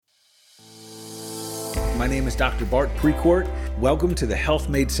My name is Dr. Bart Precourt. Welcome to the Health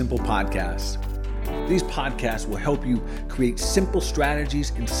Made Simple podcast. These podcasts will help you create simple strategies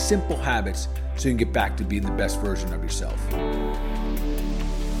and simple habits so you can get back to being the best version of yourself.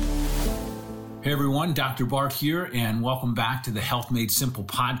 Hey everyone, Dr. Bart here, and welcome back to the Health Made Simple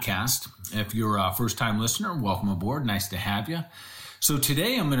podcast. If you're a first-time listener, welcome aboard. Nice to have you. So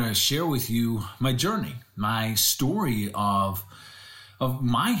today I'm going to share with you my journey, my story of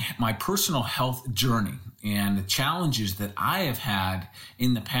my personal health journey and the challenges that I have had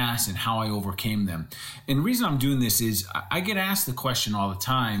in the past and how I overcame them. And the reason I'm doing this is I get asked the question all the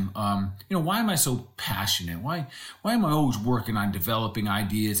time, why am I so passionate? Why am I always working on developing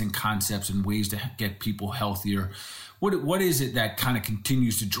ideas and concepts and ways to get people healthier? What is it that kind of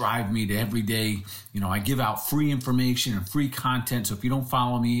continues to drive me to every day? I give out free information and free content. So if you don't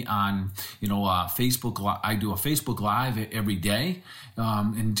follow me on, Facebook, I do a Facebook Live every day,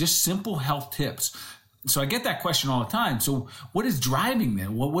 and just simple health tips. So I get that question all the time. So what is driving that?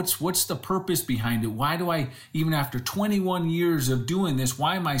 What's the purpose behind it? Why do I, even after 21 years of doing this,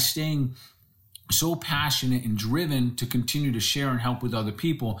 why am I staying so passionate and driven to continue to share and help with other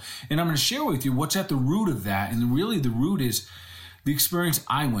people? And I'm going to share with you what's at the root of that. And really the root is the experience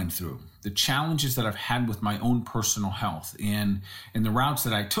I went through, the challenges that I've had with my own personal health and the routes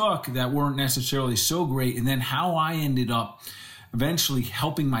that I took that weren't necessarily so great. And then how I ended up eventually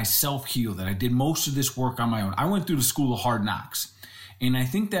helping myself heal, that I did most of this work on my own. I went through the school of hard knocks. And I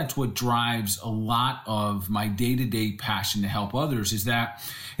think that's what drives a lot of my day-to-day passion to help others is that,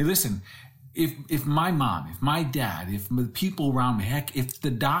 hey, listen, if my mom, if my dad, if the people around me, heck, if the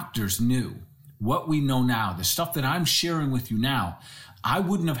doctors knew what we know now, the stuff that I'm sharing with you now, I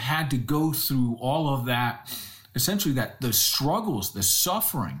wouldn't have had to go through all of that, essentially that the struggles, the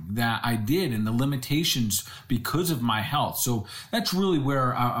suffering that I did and the limitations because of my health. So that's really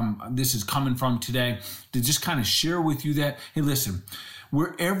where this is coming from today, to just kind of share with you that, hey, listen,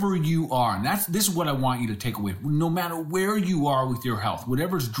 wherever you are, and this is what I want you to take away. No matter where you are with your health,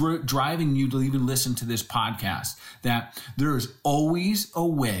 whatever's driving you to even listen to this podcast, that there is always a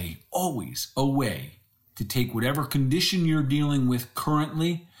way to take whatever condition you're dealing with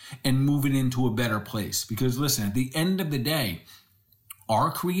currently and move it into a better place. Because listen, at the end of the day, our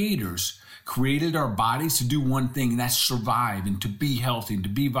creators created our bodies to do one thing, and that's survive and to be healthy and to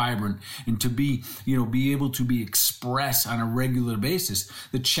be vibrant and to be able to be expressed on a regular basis.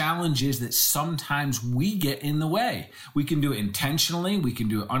 The challenge is that sometimes we get in the way. We can do it intentionally, we can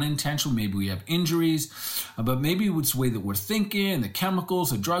do it unintentionally, maybe we have injuries, but maybe it's the way that we're thinking, the chemicals,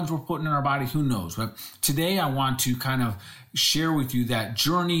 the drugs we're putting in our body, who knows. But today I want to kind of share with you that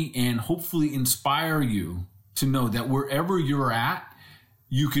journey and hopefully inspire you to know that wherever you're at,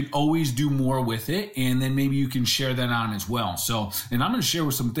 you can always do more with it, and then maybe you can share that on as well. So, and I'm going to share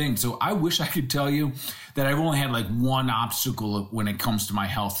with some things. So I wish I could tell you that I've only had like one obstacle when it comes to my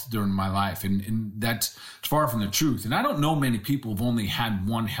health during my life, and that's far from the truth. And I don't know many people who've only had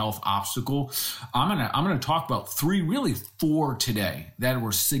one health obstacle. I'm gonna talk about four today that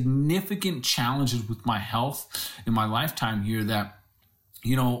were significant challenges with my health in my lifetime here that,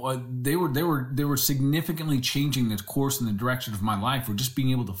 they were significantly changing the course and the direction of my life, or just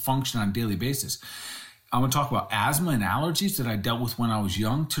being able to function on a daily basis. I'm going to talk about asthma and allergies that I dealt with when I was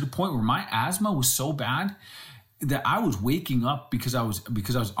young, to the point where my asthma was so bad that I was waking up because I was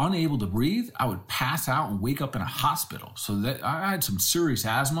unable to breathe. I would pass out and wake up in a hospital. So that I had some serious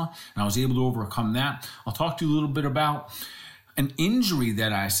asthma, and I was able to overcome that. I'll talk to you a little bit about an injury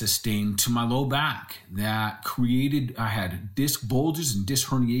that I sustained to my low back that I had disc bulges and disc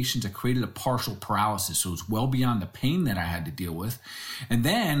herniations that created a partial paralysis. So it's well beyond the pain that I had to deal with. And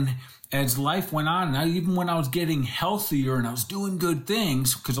then as life went on, and even when I was getting healthier and I was doing good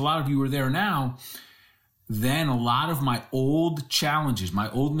things, because a lot of you are there now, then a lot of my old challenges, my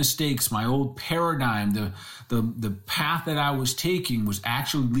old mistakes, my old paradigm, the path that I was taking was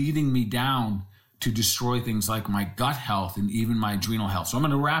actually leading me down to destroy things like my gut health and even my adrenal health. So I'm going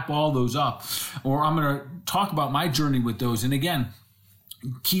to wrap all those up, or I'm going to talk about my journey with those. And again,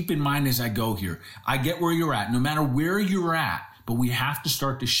 keep in mind as I go here, I get where you're at, no matter where you're at, but we have to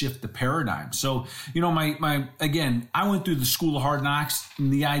start to shift the paradigm. So, again, I went through the school of hard knocks,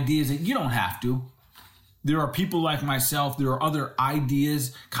 and the idea is that you don't have to. There are people like myself. There are other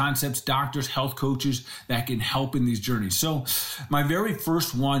ideas, concepts, doctors, health coaches that can help in these journeys. So my very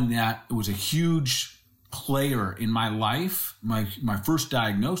first one that was a huge player in my life, my first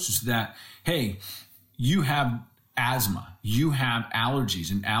diagnosis that, hey, you have asthma, you have allergies,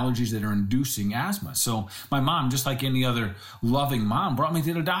 and allergies that are inducing asthma. So my mom, just like any other loving mom, brought me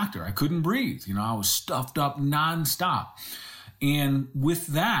to the doctor. I couldn't breathe. I was stuffed up nonstop. And with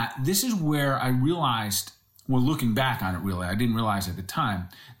that, this is where I realized, well, looking back on it, really, I didn't realize at the time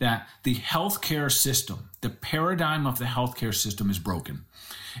that the healthcare system, the paradigm of the healthcare system is broken.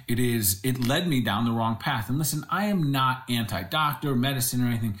 It led me down the wrong path. And listen, I am not anti-doctor, medicine, or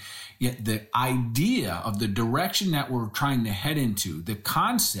anything. Yet the idea of the direction that we're trying to head into, the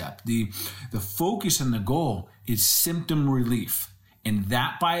concept, the focus and the goal is symptom relief. And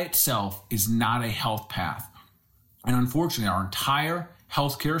that by itself is not a health path. And unfortunately, our entire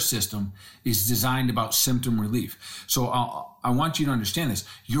healthcare system is designed about symptom relief. So I want you to understand this.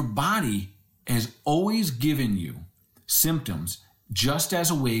 Your body has always given you symptoms just as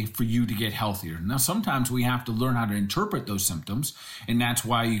a way for you to get healthier. Now, sometimes we have to learn how to interpret those symptoms, and that's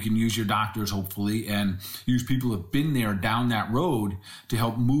why you can use your doctors, hopefully, and use people who have been there down that road to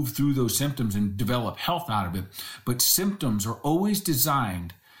help move through those symptoms and develop health out of it. But symptoms are always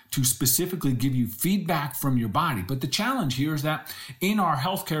designed to specifically give you feedback from your body. But the challenge here is that in our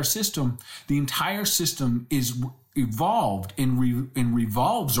healthcare system, the entire system is evolved and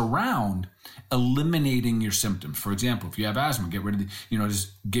revolves around eliminating your symptoms. For example, if you have asthma, get rid of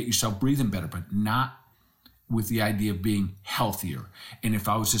just get yourself breathing better, but not with the idea of being healthier. And if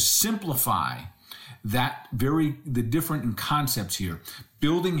I was to simplify the different concepts here,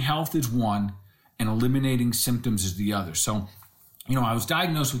 building health is one and eliminating symptoms is the other. So, I was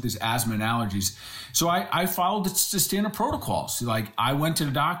diagnosed with this asthma and allergies. So I followed the standard protocols. Like, I went to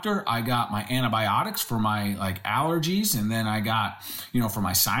the doctor, I got my antibiotics for my allergies, and then I got, for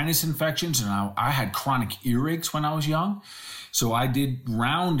my sinus infections, and I had chronic earaches when I was young. So I did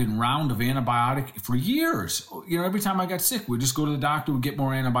round and round of antibiotic for years. Every time I got sick, we'd just go to the doctor, we'd get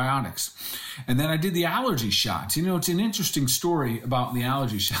more antibiotics. And then I did the allergy shots. It's an interesting story about the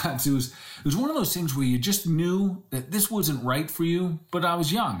allergy shots. It was one of those things where you just knew that this wasn't right for you, but I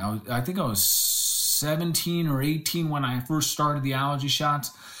was young. I think I was 17 or 18 when I first started the allergy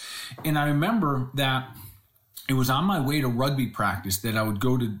shots. And I remember that it was on my way to rugby practice that I would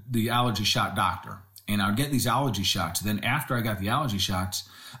go to the allergy shot doctor. And I would get these allergy shots. Then after I got the allergy shots,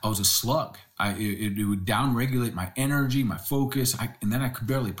 I was a slug. It would downregulate my energy, my focus, and then I could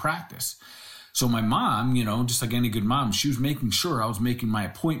barely practice. So my mom, just like any good mom, she was making sure I was making my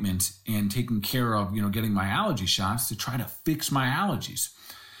appointments and taking care of, getting my allergy shots to try to fix my allergies.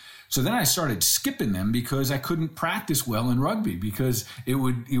 So then I started skipping them because I couldn't practice well in rugby because it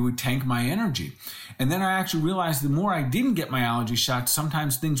would tank my energy. And then I actually realized the more I didn't get my allergy shots,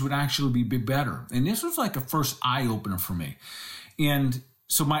 sometimes things would actually be better. And this was like a first eye opener for me. And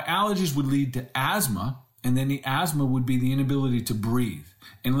so my allergies would lead to asthma, and then the asthma would be the inability to breathe.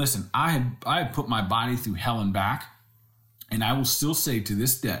 And listen, I had put my body through hell and back, and I will still say to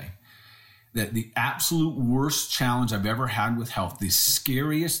this day that the absolute worst challenge I've ever had with health, the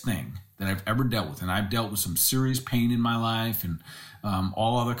scariest thing that I've ever dealt with, and I've dealt with some serious pain in my life and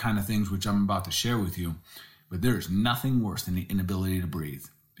all other kind of things, which I'm about to share with you, but there's nothing worse than the inability to breathe.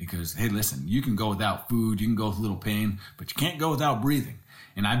 Because, hey, listen, you can go without food, you can go with a little pain, but you can't go without breathing.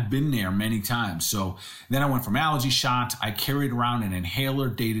 And I've been there many times. So then I went from allergy shots. I carried around an inhaler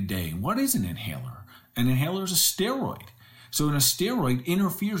day to day. What is an inhaler? An inhaler is a steroid. So a steroid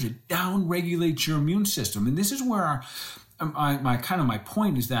interferes, it down-regulates your immune system. And this is where my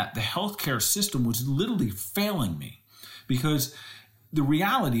point is that the healthcare system was literally failing me. Because the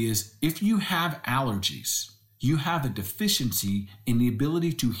reality is, if you have allergies, you have a deficiency in the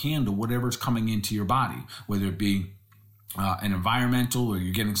ability to handle whatever's coming into your body, whether it be an environmental, or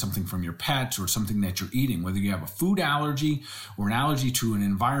you're getting something from your pets, or something that you're eating, whether you have a food allergy or an allergy to an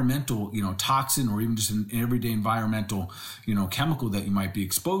environmental, toxin, or even just an everyday environmental, chemical that you might be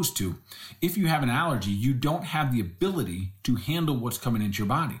exposed to. If you have an allergy, you don't have the ability to handle what's coming into your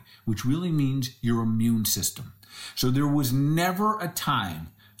body, which really means your immune system. So there was never a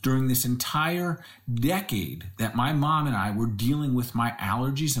time during this entire decade that my mom and I were dealing with my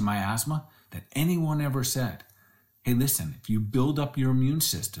allergies and my asthma that anyone ever said, hey, listen, if you build up your immune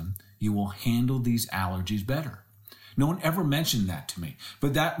system, you will handle these allergies better. No one ever mentioned that to me,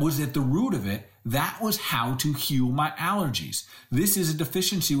 but that was at the root of it. That was how to heal my allergies. This is a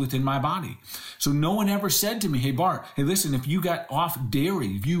deficiency within my body. So no one ever said to me, hey, Bart, hey, listen, if you got off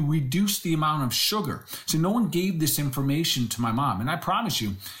dairy, if you reduce the amount of sugar. So no one gave this information to my mom. And I promise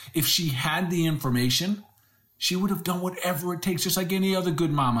you, if she had the information, she would have done whatever it takes, just like any other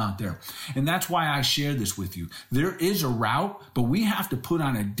good mom out there. And that's why I share this with you. There is a route, but we have to put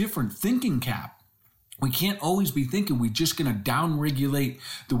on a different thinking cap. We can't always be thinking we're just going to down-regulate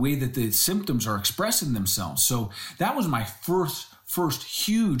the way that the symptoms are expressing themselves. So that was my first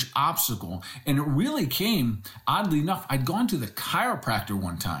huge obstacle. And it really came, oddly enough, I'd gone to the chiropractor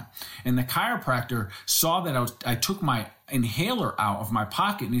one time. And the chiropractor saw that I took my inhaler out of my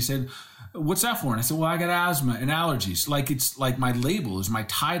pocket. And he said, "What's that for?" And I said, "Well, I got asthma and allergies." It's like my label is my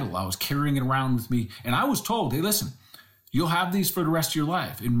title. I was carrying it around with me. And I was told, "Hey, listen, you'll have these for the rest of your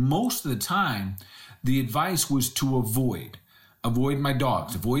life." And most of the time, the advice was to avoid my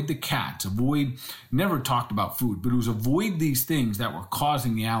dogs, avoid the cats, never talked about food, but it was avoid these things that were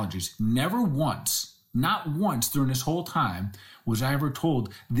causing the allergies. Never once, not once during this whole time was I ever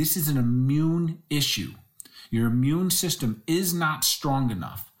told, this is an immune issue. Your immune system is not strong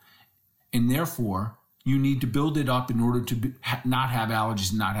enough, and therefore you need to build it up in order to not have allergies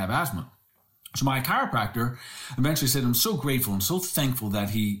and not have asthma. So my chiropractor eventually said, I'm so grateful and so thankful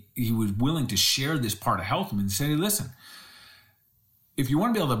that he was willing to share this part of health with me and say, "Hey, listen, if you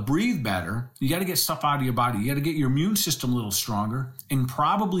want to be able to breathe better, you got to get stuff out of your body. You got to get your immune system a little stronger, and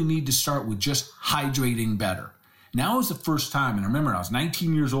probably need to start with just hydrating better." Now was the first time, and I remember I was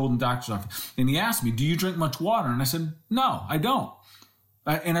 19 years old in the doctor's office, and he asked me, "Do you drink much water?" And I said, "No, I don't."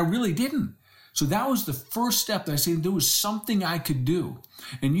 And I really didn't. So that was the first step that I said there was something I could do.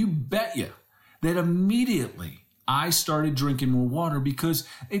 And you bet you that immediately I started drinking more water because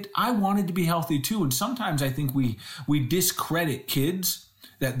I wanted to be healthy too. And sometimes I think we discredit kids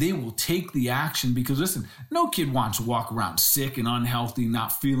that they will take the action because, listen, no kid wants to walk around sick and unhealthy,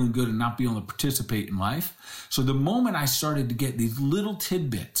 not feeling good and not be able to participate in life. So the moment I started to get these little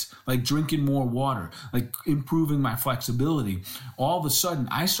tidbits, like drinking more water, like improving my flexibility, all of a sudden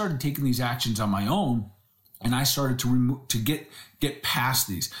I started taking these actions on my own, and I started to get past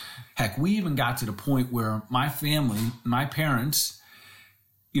these. Heck, we even got to the point where my family, my parents,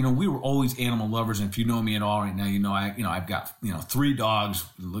 we were always animal lovers. And if you know me at all right now, I've got 3 dogs.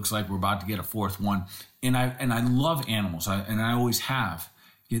 It looks like we're about to get a 4th one, and I love animals. I always have.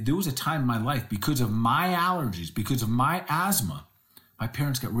 Yet there was a time in my life, because of my allergies, because of my asthma, my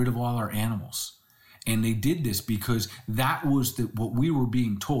parents got rid of all our animals. And they did this because that was what we were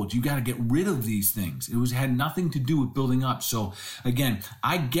being told. You got to get rid of these things. It had nothing to do with building up. So again,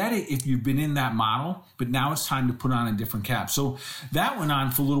 I get it if you've been in that model, but now it's time to put on a different cap. So that went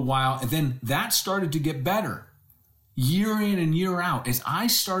on for a little while, and then that started to get better year in and year out as I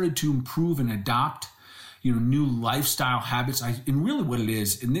started to improve and adopt new lifestyle habits. And really what it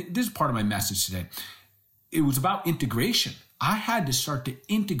is, and this is part of my message today, it was about integration. I had to start to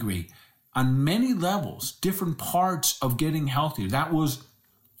integrate on many levels, different parts of getting healthier. That was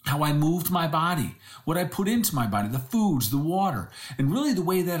how I moved my body, what I put into my body, the foods, the water, and really the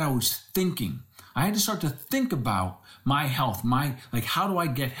way that I was thinking. I had to start to think about my health, how do I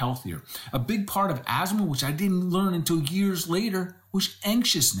get healthier? A big part of asthma, which I didn't learn until years later, was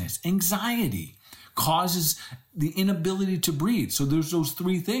anxiousness. Anxiety causes the inability to breathe. So there's those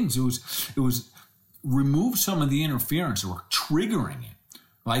 3 things. It was remove some of the interference or triggering it,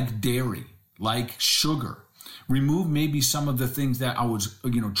 like dairy, like sugar. Remove maybe some of the things that I was,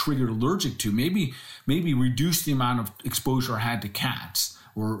 triggered allergic to. Maybe reduce the amount of exposure I had to cats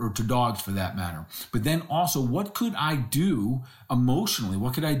or to dogs for that matter. But then also, what could I do emotionally?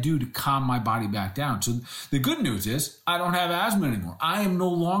 What could I do to calm my body back down? So the good news is I don't have asthma anymore. I am no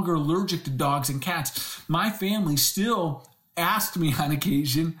longer allergic to dogs and cats. My family still asked me on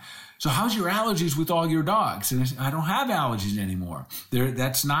occasion, "So how's your allergies with all your dogs?" And I said, "I don't have allergies anymore."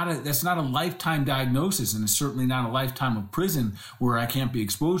 That's not a lifetime diagnosis, and it's certainly not a lifetime of prison where I can't be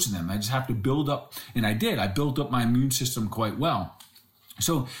exposed to them. I just have to build up, and I did. I built up my immune system quite well.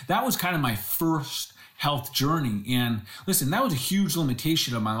 So that was kind of my first health journey. And listen, that was a huge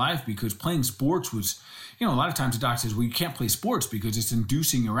limitation of my life because playing sports was, a lot of times the doctor says, "Well, you can't play sports because it's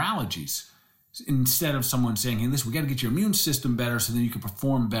inducing your allergies." Instead of someone saying, "Hey, listen, we got to get your immune system better so then you can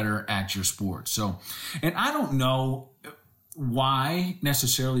perform better at your sport." So, and I don't know why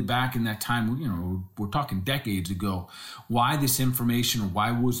necessarily back in that time, we're talking decades ago, why this information, or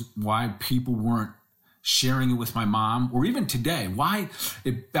why people weren't sharing it with my mom, or even today, why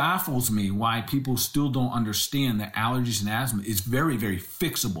it baffles me why people still don't understand that allergies and asthma is very, very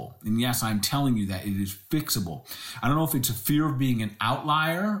fixable. And yes, I'm telling you that it is fixable. I don't know if it's a fear of being an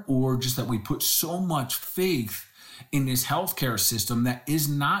outlier or just that we put so much faith in this healthcare system that is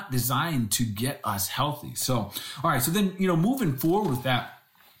not designed to get us healthy. So, all right. So then, moving forward with that,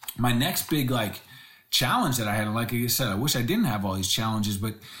 my next big challenge that I had, like I said, I wish I didn't have all these challenges,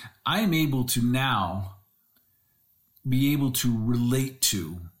 but I am able to now be able to relate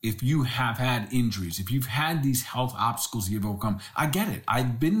to if you have had injuries, if you've had these health obstacles you've overcome. I get it.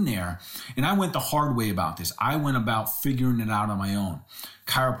 I've been there, and I went the hard way about this. I went about figuring it out on my own.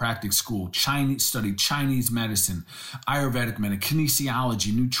 Chiropractic school, studied Chinese medicine, Ayurvedic medicine,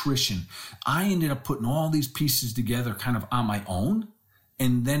 kinesiology, nutrition. I ended up putting all these pieces together kind of on my own.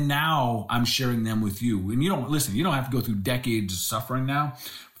 And then now I'm sharing them with you. And you don't have to go through decades of suffering now.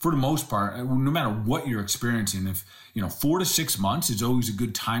 For the most part, no matter what you're experiencing, if 4 to 6 months is always a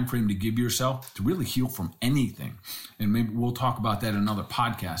good time frame to give yourself to really heal from anything. And maybe we'll talk about that in another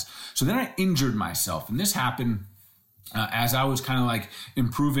podcast. So then I injured myself, and this happened as I was kind of like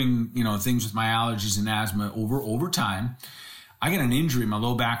improving, things with my allergies and asthma over time. I got an injury in my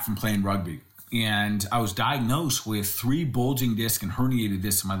low back from playing rugby. And I was diagnosed with 3 bulging discs and herniated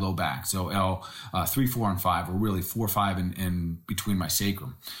discs in my low back. So L3, 4, and 5, or really 4, 5 and between my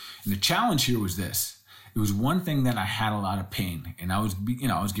sacrum. And the challenge here was this. It was one thing that I had a lot of pain, and I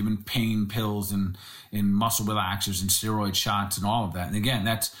was given pain pills and muscle relaxers and steroid shots and all of that. And again,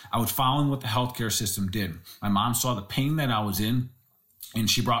 I was following what the healthcare system did. My mom saw the pain that I was in, and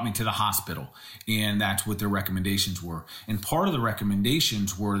she brought me to the hospital, and that's what their recommendations were. And part of the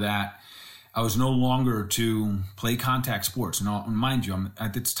recommendations were that I was no longer to play contact sports. And mind you,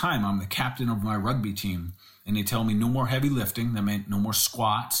 at this time, I'm the captain of my rugby team. And they tell me no more heavy lifting. That meant no more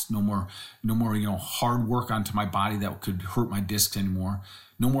squats, no more, hard work onto my body that could hurt my discs anymore.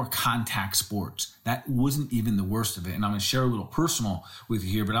 No more contact sports. That wasn't even the worst of it. And I'm going to share a little personal with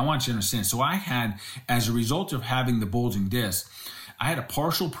you here, but I want you to understand. So I had, as a result of having the bulging disc, I had a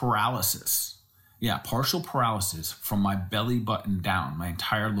partial paralysis. Yeah, partial paralysis from my belly button down, my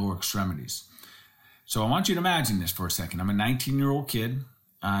entire lower extremities. So I want you to imagine this for a second. I'm a 19-year-old kid.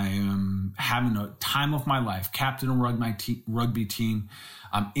 I am having a time of my life, captain of rugby team.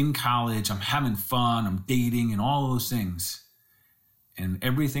 I'm in college. I'm having fun. I'm dating and all those things. And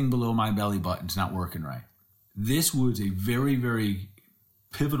everything below my belly button's not working right. This was a very, very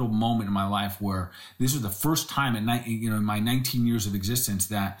pivotal moment in my life where this was the first time in my 19 years of existence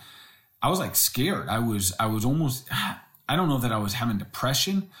that I was like scared. I was almost, I don't know that I was having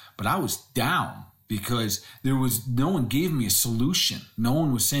depression, but I was down because no one gave me a solution. No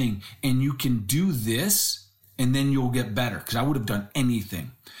one was saying, and you can do this and then you'll get better, because I would have done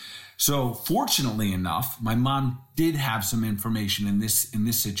anything. So fortunately enough, my mom did have some information in this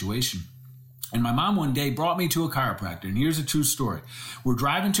situation. And my mom one day brought me to a chiropractor. And here's a true story. We're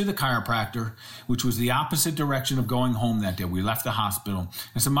driving to the chiropractor, which was the opposite direction of going home that day. We left the hospital.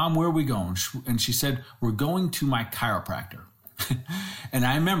 I said, Mom, where are we going? And she said, we're going to my chiropractor. And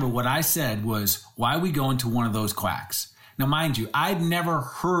I remember what I said was, why are we going to one of those quacks? Now, mind you, I'd never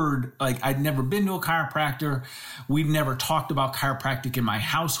been to a chiropractor. We'd never talked about chiropractic in my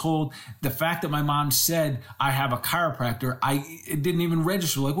household. The fact that my mom said I have a chiropractor, it didn't even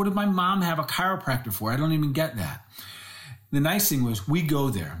register. Like, what did my mom have a chiropractor for? I don't even get that. The nice thing was we go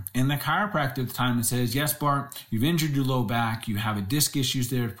there, and the chiropractor at the time says, yes, Bart, you've injured your low back. You have a disc issues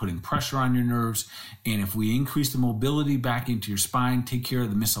there, putting pressure on your nerves. And if we increase the mobility back into your spine, take care of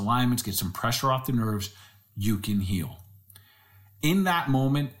the misalignments, get some pressure off the nerves, you can heal. In that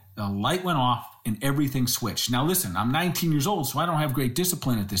moment, the light went off and everything switched. Now listen, I'm 19 years old, so I don't have great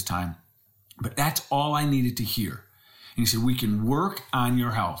discipline at this time, but that's all I needed to hear. And he said, we can work on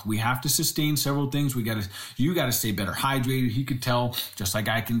your health. We have to sustain several things. You got to stay better hydrated. He could tell, just like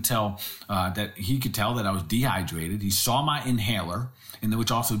I can tell, that he could tell that I was dehydrated. He saw my inhaler,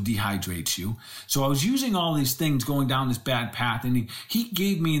 which also dehydrates you. So I was using all these things going down this bad path. And he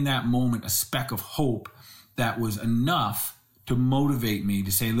gave me in that moment a speck of hope that was enough to motivate me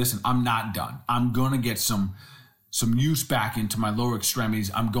to say, listen, I'm not done. I'm going to get some use back into my lower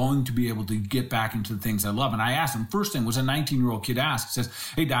extremities. I'm going to be able to get back into the things I love. And I asked him, first thing was a 19-year-old kid asked, says,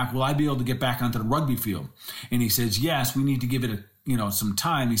 hey, Doc, will I be able to get back onto the rugby field? And he says, yes, we need to give it some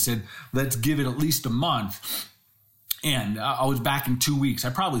time. He said, let's give it at least a month. And I was back in 2 weeks.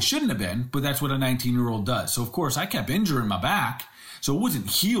 I probably shouldn't have been, but that's what a 19-year-old does. So, of course, I kept injuring my back. So it wasn't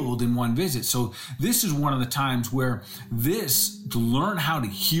healed in one visit. So this is one of the times where to learn how to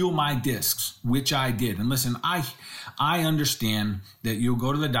heal my discs, which I did. And listen, I understand that you'll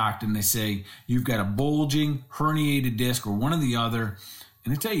go to the doctor and they say, you've got a bulging, herniated disc or one or the other,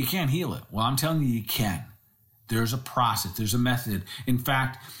 and they tell you can't heal it. Well, I'm telling you can. There's a process. There's a method. In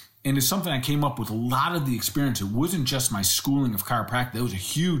fact, and it's something I came up with a lot of the experience. It wasn't just my schooling of chiropractic. There was a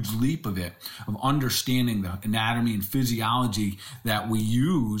huge leap of understanding the anatomy and physiology that we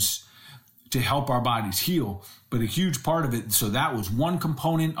use to help our bodies heal. But a huge part of it, so that was one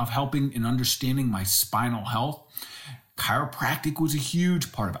component of helping and understanding my spinal health. Chiropractic was a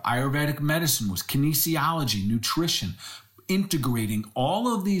huge part of it. Ayurvedic medicine was kinesiology, nutrition, integrating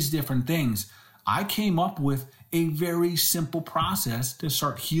all of these different things. I came up with a very simple process to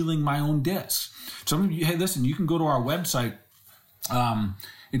start healing my own discs. Some of you, hey, listen, you can go to our website.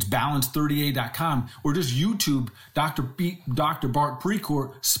 It's balance30a.com or just YouTube Dr. Bart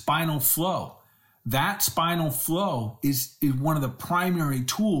Precourt Spinal Flow. that spinal flow is one of the primary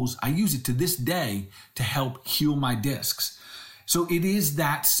tools. I use it to this day to help heal my discs. So it is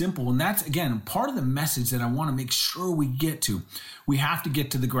that simple. And that's, again, part of the message that I want to make sure we get to. We have to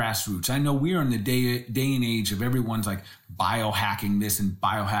get to the grassroots. I know we are in the day and age of everyone's like biohacking this and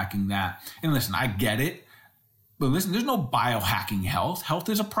biohacking that. And listen, I get it. But listen, there's no biohacking health. Health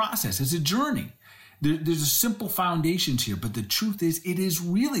is a process. It's a journey. There's a simple foundations here, but the truth is it is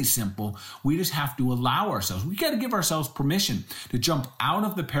really simple. We just have to allow ourselves. We got to give ourselves permission to jump out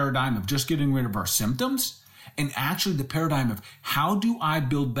of the paradigm of just getting rid of our symptoms and actually the paradigm of how do I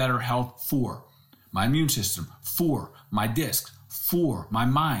build better health for my immune system, for my discs, for my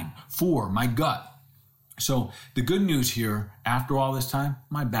mind, for my gut. So the good news here, after all this time,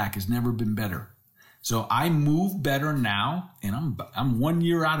 my back has never been better. So I move better now, and I'm 1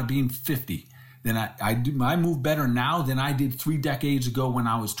 year out of being 50. Then I move better now than I did 3 decades ago when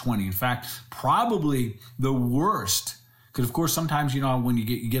I was 20. In fact, probably the worst, because of course sometimes, when you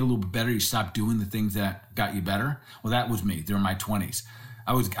get a little bit better, you stop doing the things that got you better. Well, that was me during my 20s.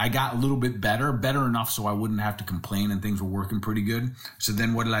 I got a little bit better enough so I wouldn't have to complain and things were working pretty good. So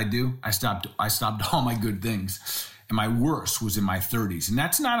then what did I do? I stopped all my good things. And my worst was in my 30s. And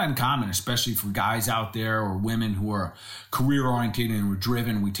that's not uncommon, especially for guys out there or women who are career oriented and we're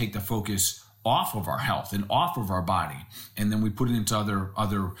driven. We take the focus off of our health and off of our body. And then we put it into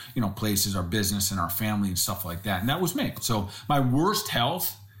other places, our business and our family and stuff like that. And that was me. So my worst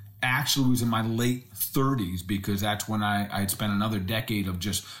health actually was in my late 30s because that's when I had spent another decade of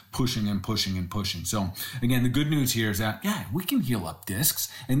just pushing and pushing and pushing. So again, the good news here is that, we can heal up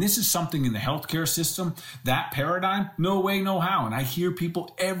discs. And this is something in the healthcare system, that paradigm, no way, no how. And I hear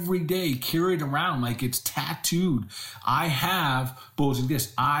people every day carry it around like it's tattooed. I have bulging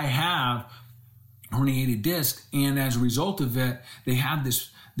discs. I have herniated disc, and as a result of it, they have this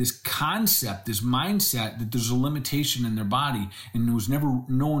concept, this mindset that there's a limitation in their body, and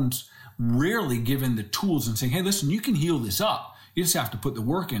no one's rarely given the tools and saying, hey, listen, you can heal this up. You just have to put the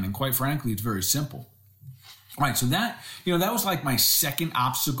work in, and quite frankly, it's very simple. All right, so that was like my second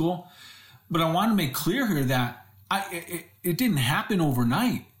obstacle, but I want to make clear here that it didn't happen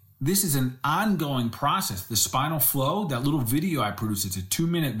overnight. This is an ongoing process. The spinal flow, that little video I produced, it's a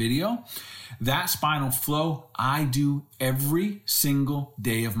 2-minute video. That spinal flow I do every single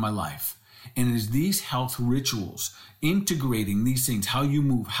day of my life. And it is these health rituals, integrating these things, how you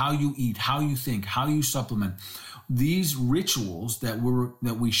move, how you eat, how you think, how you supplement. These rituals that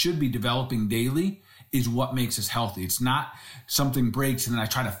we should be developing daily is what makes us healthy. It's not something breaks and then I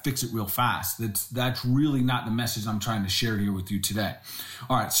try to fix it real fast. That's really not the message I'm trying to share here with you today.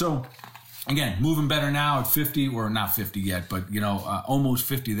 All right, so again, moving better now at 50, or not 50 yet, but almost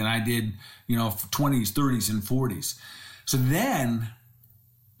 50 than I did, 20s, 30s, and 40s. So then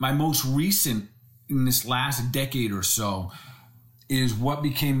my most recent, in this last decade or so, is what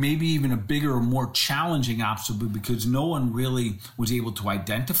became maybe even a bigger or more challenging obstacle because no one really was able to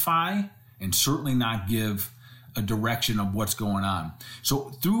identify and certainly not give a direction of what's going on.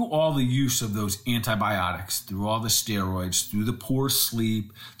 So through all the use of those antibiotics, through all the steroids, through the poor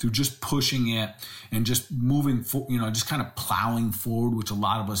sleep, through just pushing it and just moving, just kind of plowing forward, which a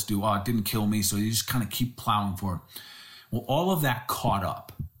lot of us do. Oh, it didn't kill me, so you just kind of keep plowing forward. Well, all of that caught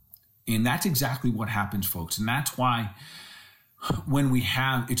up. And that's exactly what happens, folks. And that's why when we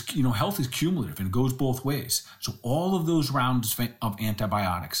have, health is cumulative and it goes both ways. So all of those rounds of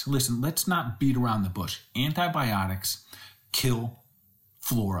antibiotics, listen, let's not beat around the bush. Antibiotics kill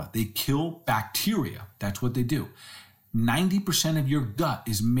flora. They kill bacteria. That's what they do. 90% of your gut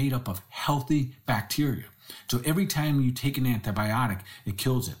is made up of healthy bacteria. So every time you take an antibiotic, it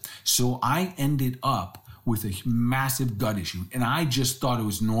kills it. So I ended up with a massive gut issue. And I just thought it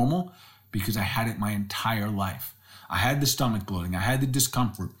was normal because I had it my entire life. I had the stomach bloating. I had the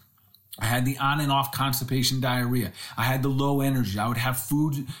discomfort. I had the on and off constipation, diarrhea. I had the low energy. I would have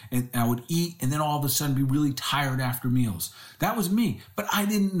food and I would eat and then all of a sudden be really tired after meals. That was me. But I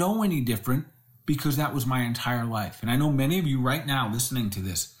didn't know any different because that was my entire life. And I know many of you right now listening to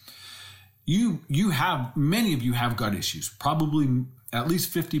this, many of you have gut issues. Probably at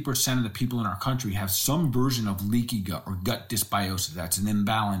least 50% of the people in our country have some version of leaky gut or gut dysbiosis. That's an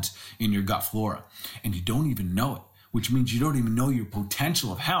imbalance in your gut flora. And you don't even know it, which means you don't even know your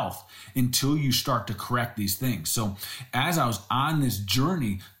potential of health until you start to correct these things. So as I was on this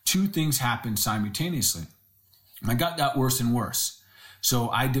journey, 2 things happened simultaneously. My gut got worse and worse. So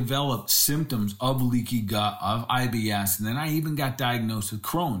I developed symptoms of leaky gut, of IBS, and then I even got diagnosed with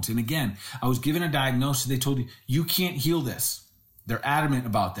Crohn's. And again, I was given a diagnosis. They told you can't heal this. They're adamant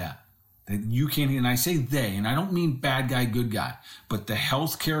about that. that you can, and I say they, and I don't mean bad guy, good guy, but the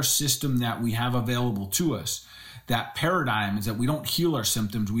healthcare system that we have available to us, that paradigm is that we don't heal our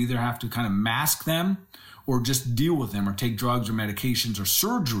symptoms. We either have to kind of mask them or just deal with them or take drugs or medications or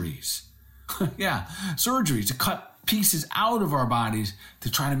surgeries. Yeah, surgeries to cut pieces out of our bodies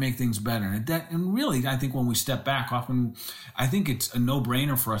to try to make things better. And really, I think when we step back, often I think it's a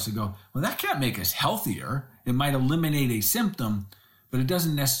no-brainer for us to go, well, that can't make us healthier. It might eliminate a symptom, but it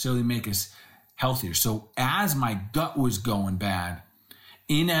doesn't necessarily make us healthier. So as my gut was going bad,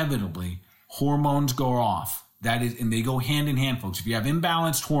 inevitably, hormones go off. That is, and they go hand in hand, folks. If you have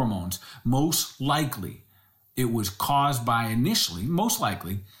imbalanced hormones, most likely it was caused by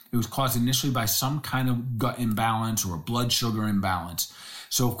by some kind of gut imbalance or a blood sugar imbalance.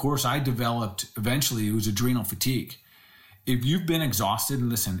 So, of course, I developed, eventually, it was adrenal fatigue. If you've been exhausted, and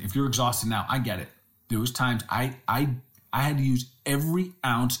listen, if you're exhausted now, I get it. There was times I had to use every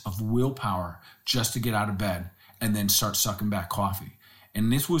ounce of willpower just to get out of bed and then start sucking back coffee.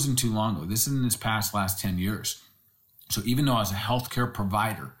 And this wasn't too long ago. This is in this last 10 years. So even though I was a healthcare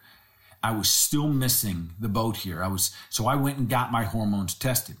provider, I was still missing the boat here. So I went and got my hormones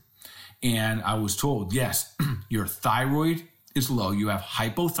tested. And I was told, yes, your thyroid is low. You have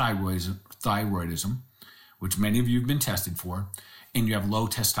hypothyroidism, which many of you have been tested for, and you have low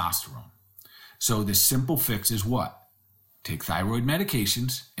testosterone. So the simple fix is what? Take thyroid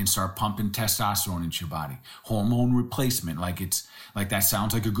medications and start pumping testosterone into your body. Hormone replacement, like that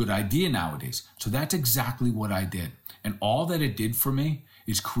sounds like a good idea nowadays. So that's exactly what I did. And all that it did for me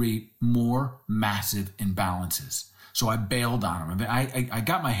is create more massive imbalances. So I bailed on them. I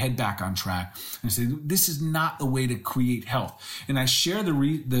got my head back on track and said, this is not the way to create health. And I share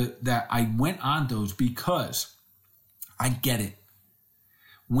that I went on those because I get it.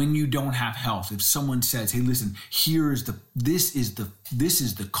 When you don't have health, if someone says, hey, listen, this is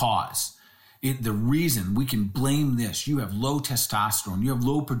the cause. The reason we can blame this, you have low testosterone, you have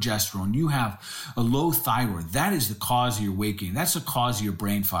low progesterone, you have a low thyroid. That is the cause of your weight gain. That's the cause of your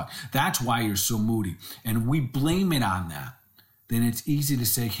brain fog. That's why you're so moody. And we blame it on that. Then it's easy to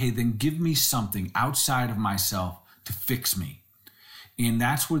say, hey, then give me something outside of myself to fix me. And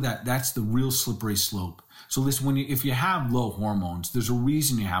that's the real slippery slope. So listen, if you have low hormones, there's a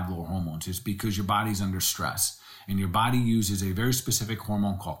reason you have low hormones. It's because your body's under stress. And your body uses a very specific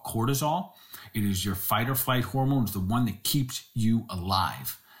hormone called cortisol. It is your fight or flight hormone. It's the one that keeps you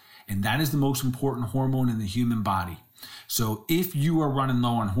alive. And that is the most important hormone in the human body. So if you are running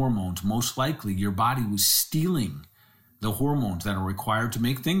low on hormones, most likely your body was stealing the hormones that are required to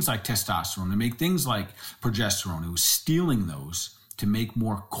make things like testosterone, to make things like progesterone. It was stealing those to make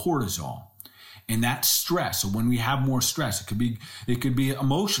more cortisol. And that stress, so when we have more stress, it could be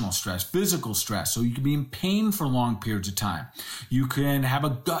emotional stress, physical stress. So you could be in pain for long periods of time. You can have a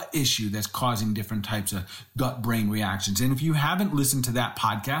gut issue that's causing different types of gut-brain reactions. And if you haven't listened to that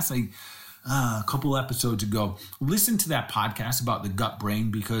podcast, a couple episodes ago, listen to that podcast about the gut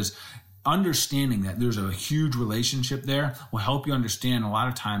brain, because understanding that there's a huge relationship there will help you understand a lot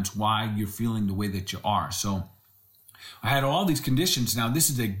of times why you're feeling the way that you are. So I had all these conditions. Now,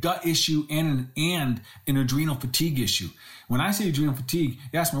 this is a gut issue and an adrenal fatigue issue. When I say adrenal fatigue,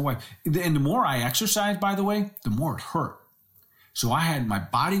 you ask my wife, and the more I exercise, by the way, the more it hurt. So my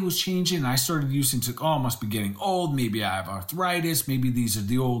body was changing, and I started using, I must be getting old. Maybe I have arthritis. Maybe these are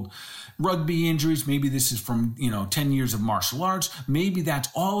the old rugby injuries. Maybe this is from, 10 years of martial arts. Maybe that's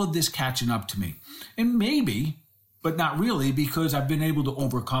all of this catching up to me. And maybe, but not really, because I've been able to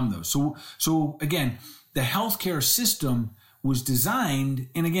overcome those. So again, the healthcare system was designed,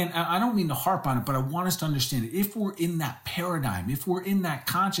 and again, I don't mean to harp on it, but I want us to understand it. If we're in that paradigm, if we're in that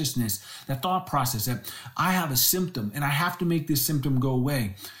consciousness, that thought process that I have a symptom and I have to make this symptom go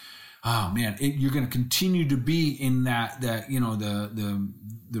away, oh man, you're going to continue to be in the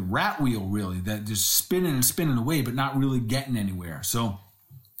rat wheel, really, that just spinning and spinning away, but not really getting anywhere. So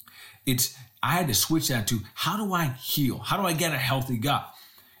I had to switch that to, how do I heal? How do I get a healthy gut?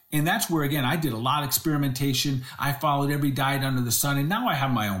 And that's where, again, I did a lot of experimentation. I followed every diet under the sun, and now I have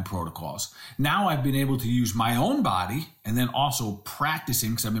my own protocols. Now I've been able to use my own body, and then also practicing,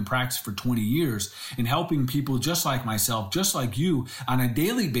 because I've been practicing for 20 years, and helping people just like myself, just like you, on a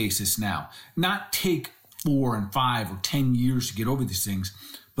daily basis now. Not take 4 and 5 or 10 years to get over these things,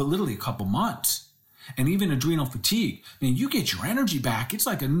 but literally a couple months. And even adrenal fatigue, you get your energy back. It's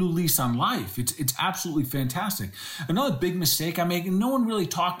like a new lease on life. It's absolutely fantastic. Another big mistake I make, and no one really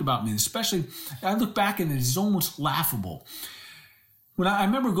talked about me, especially I look back and it's almost laughable. When I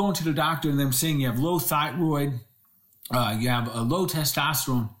remember going to the doctor and them saying you have low thyroid, you have a low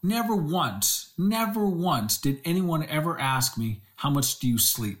testosterone. Never once did anyone ever ask me, how much do you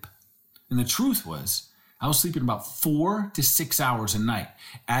sleep? And the truth was, I was sleeping about 4 to 6 hours a night,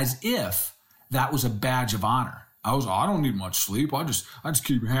 as if that was a badge of honor. I don't need much sleep. I just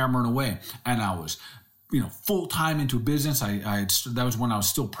keep hammering away. And I was, full time into business. That was when I was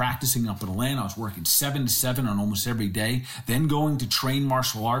still practicing up in Atlanta. I was working 7 to 7 on almost every day, then going to train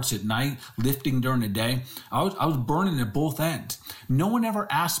martial arts at night, lifting during the day. I was burning at both ends. No one ever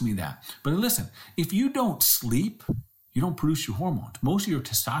asked me that. But listen, if you don't sleep, you don't produce your hormones. Most of your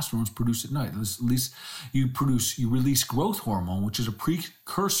testosterone is produced at night. At least you release growth hormone, which is a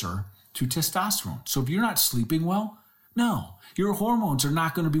precursor to testosterone. So if you're not sleeping well, no, your hormones are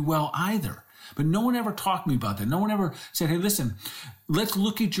not going to be well either. But no one ever talked to me about that. No one ever said, hey, listen, let's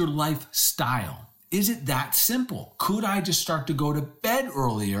look at your lifestyle. Is it that simple? Could I just start to go to bed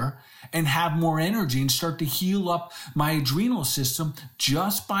earlier and have more energy and start to heal up my adrenal system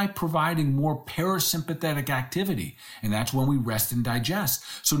just by providing more parasympathetic activity? And that's when we rest and digest.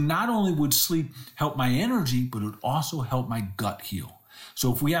 So not only would sleep help my energy, but it would also help my gut heal.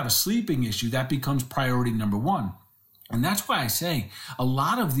 So if we have a sleeping issue, that becomes priority number one. And that's why I say a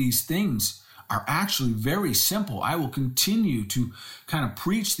lot of these things are actually very simple. I will continue to kind of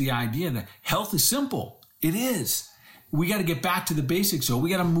preach the idea that health is simple. It is. We got to get back to the basics, though. We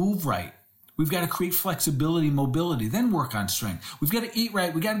got to move right. We've got to create flexibility, mobility, then work on strength. We've got to eat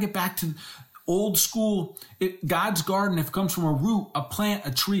right. We got to get back to old school. God's garden, if it comes from a root, a plant,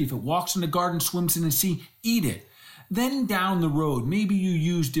 a tree, if it walks in the garden, swims in the sea, eat it. Then down the road, maybe you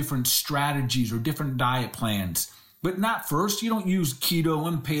use different strategies or different diet plans. But not first. You don't use keto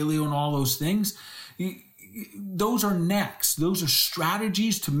and paleo and all those things. Those are next. Those are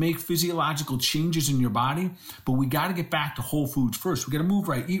strategies to make physiological changes in your body. But we got to get back to whole foods first. We got to move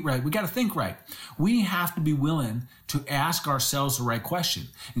right, eat right. We got to think right. We have to be willing to ask ourselves the right question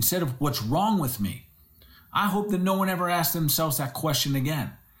instead of what's wrong with me. I hope that no one ever asks themselves that question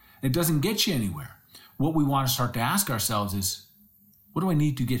again. It doesn't get you anywhere. What we want to start to ask ourselves is, what do I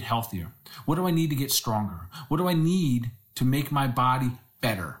need to get healthier? What do I need to get stronger? What do I need to make my body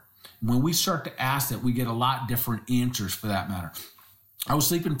better? When we start to ask that, we get a lot different answers for that matter. I was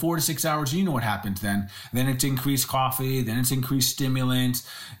sleeping 4 to 6 hours. You know what happens then. Then it's increased coffee. Then it's increased stimulants.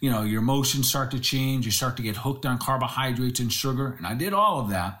 Your emotions start to change. You start to get hooked on carbohydrates and sugar. And I did all of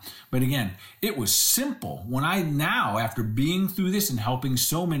that. But again, it was simple. When after being through this and helping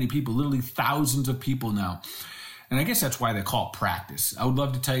so many people, literally thousands of people now, and I guess that's why they call it practice. I would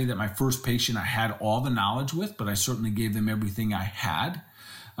love to tell you that my first patient I had all the knowledge with, but I certainly gave them everything I had.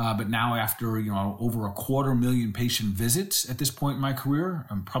 But now after over 250,000 patient visits at this point in my career,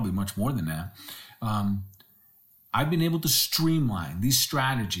 and probably much more than that, I've been able to streamline these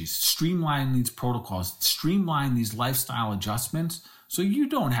strategies, streamline these protocols, streamline these lifestyle adjustments, so you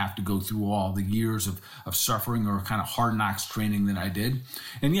don't have to go through all the years of suffering or kind of hard knocks training that I did.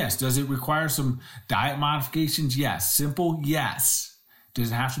 And yes, does it require some diet modifications? Yes. Simple? Yes.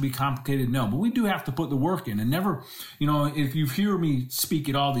 Does it have to be complicated? No. But we do have to put the work in. And never, if you hear me speak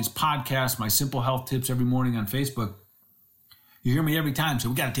at all these podcasts, my simple health tips every morning on Facebook, you hear me every time. So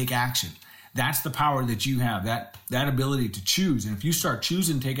we got to take action. That's the power that you have, that ability to choose. And if you start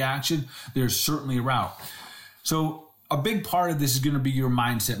choosing to take action, there's certainly a route. So a big part of this is going to be your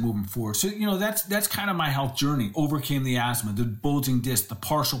mindset moving forward. So, that's kind of my health journey. Overcame the asthma, the bulging disc, the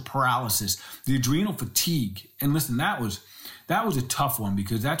partial paralysis, the adrenal fatigue. And listen, that was a tough one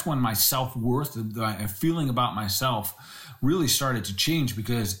because that's when my self-worth, the feeling about myself really started to change,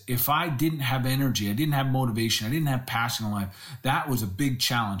 because if I didn't have energy, I didn't have motivation, I didn't have passion in life, that was a big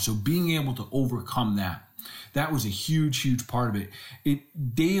challenge. So being able to overcome that was a huge, huge part of it.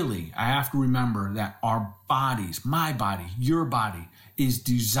 Daily, I have to remember that our bodies, my body, your body, is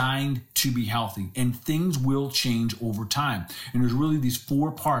designed to be healthy, and things will change over time. And there's really these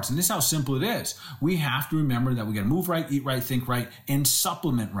 4 parts, and this is how simple it is. We have to remember that we got to move right, eat right, think right, and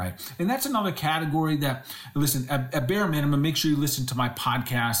supplement right. And that's another category that, listen, at bare minimum, make sure you listen to my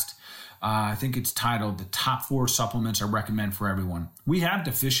podcast. I think it's titled The Top 4 Supplements I Recommend for Everyone. We have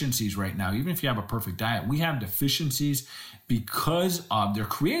deficiencies right now. Even if you have a perfect diet, we have deficiencies because they're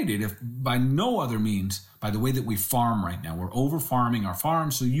created by no other means by the way that we farm right now. We're over farming our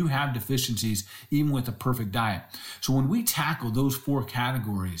farms, so you have deficiencies even with a perfect diet. So when we tackle those 4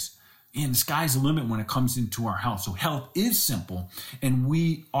 categories, and the sky's the limit when it comes into our health. So health is simple, and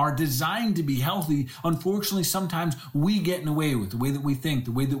we are designed to be healthy. Unfortunately, sometimes we get in the way with the way that we think,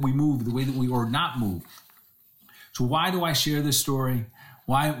 the way that we move, the way that we or not move. So why do I share this story?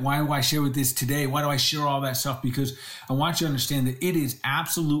 Why do I share with this today? Why do I share all that stuff? Because I want you to understand that it is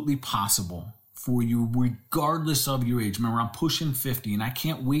absolutely possible for you, regardless of your age. Remember, I'm pushing 50, and I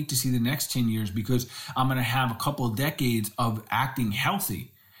can't wait to see the next 10 years because I'm going to have a couple of decades of acting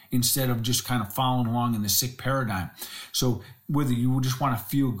healthy. instead of just kind of following along in the sick paradigm. So whether you just want to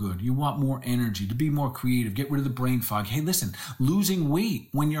feel good, you want more energy, to be more creative, get rid of the brain fog. Hey, listen, losing weight,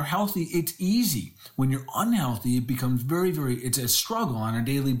 when you're healthy, it's easy. When you're unhealthy, it becomes it's a struggle on a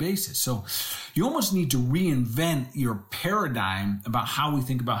daily basis. So you almost need to reinvent your paradigm about how we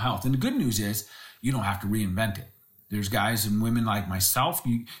think about health. And the good news is you don't have to reinvent it. There's guys and women like myself.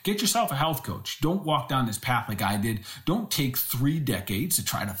 You get yourself a health coach. Don't walk down this path like I did. Don't take 3 decades to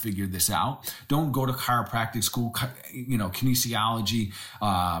try to figure this out. Don't go to chiropractic school, kinesiology,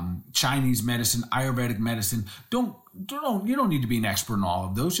 Chinese medicine, Ayurvedic medicine. You don't need to be an expert in all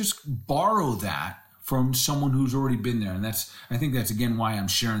of those. Just borrow that from someone who's already been there. And I think that's again why I'm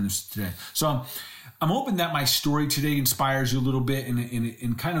sharing this today. So I'm hoping that my story today inspires you a little bit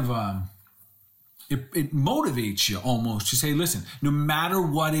in kind of it motivates you almost to say, listen, no matter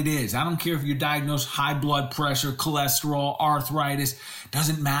what it is, I don't care if you're diagnosed high blood pressure, cholesterol, arthritis,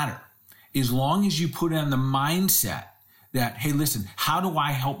 doesn't matter. As long as you put on the mindset that, hey, listen, how do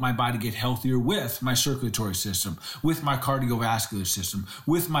I help my body get healthier with my circulatory system, with my cardiovascular system,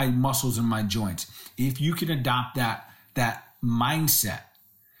 with my muscles and my joints? If you can adopt that mindset,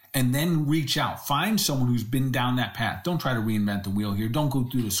 and then reach out. Find someone who's been down that path. Don't try to reinvent the wheel here. Don't go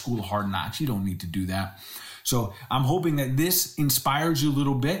through the school of hard knocks. You don't need to do that. So I'm hoping that this inspires you a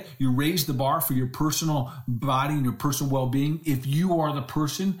little bit. You raise the bar for your personal body and your personal well-being. If you are the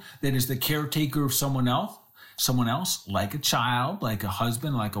person that is the caretaker of someone else, like a child, like a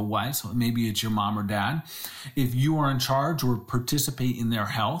husband, like a wife, so maybe it's your mom or dad. If you are in charge or participate in their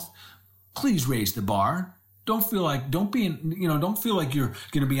health, please raise the bar. Don't feel like you're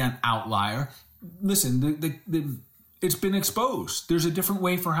going to be an outlier. Listen, it's been exposed. There's a different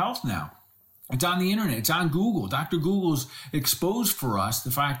way for health now. It's on the internet. It's on Google. Dr. Google's exposed for us the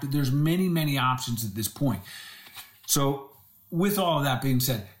fact that there's many, many options at this point. So with all of that being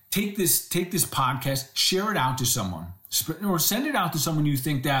said, take this podcast, share it out to someone, or send it out to someone you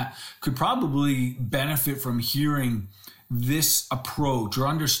think that could probably benefit from hearing this approach or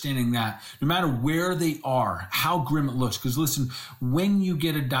understanding that no matter where they are, how grim it looks. Because listen, when you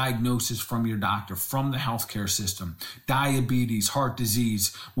get a diagnosis from your doctor, from the healthcare system, diabetes, heart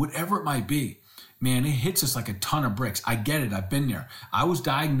disease, whatever it might be, man, it hits us like a ton of bricks. I get it. I've been there. I was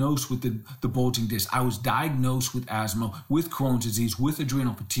diagnosed with the bulging disc. I was diagnosed with asthma, with Crohn's disease, with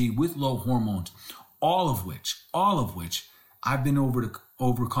adrenal fatigue, with low hormones, all of which I've been able to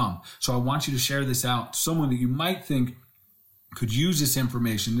overcome. So I want you to share this out to someone that you might think could use this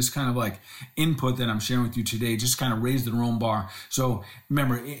information, this kind of like input that I'm sharing with you today, just kind of raise their own bar. So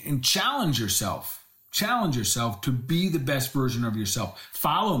remember, and challenge yourself to be the best version of yourself.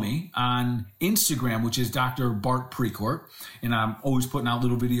 Follow me on Instagram, which is Dr. Bart Precourt, and I'm always putting out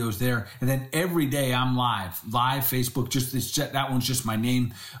little videos there. And then every day I'm live Facebook, that one's just my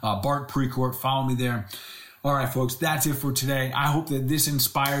name, Bart Precourt. Follow me there. All right, folks, that's it for today. I hope that this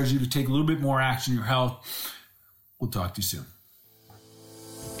inspires you to take a little bit more action in your health. We'll talk to you soon.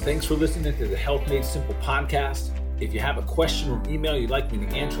 Thanks for listening to the Health Made Simple podcast. If you have a question or email you'd like me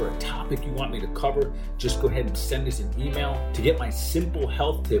to answer, or a topic you want me to cover, just go ahead and send us an email. To get my simple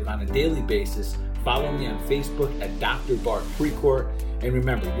health tip on a daily basis, follow me on Facebook at Dr. Bart Precourt. And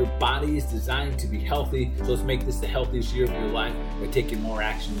remember, your body is designed to be healthy, so let's make this the healthiest year of your life by taking more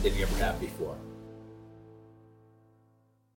action than you ever have before.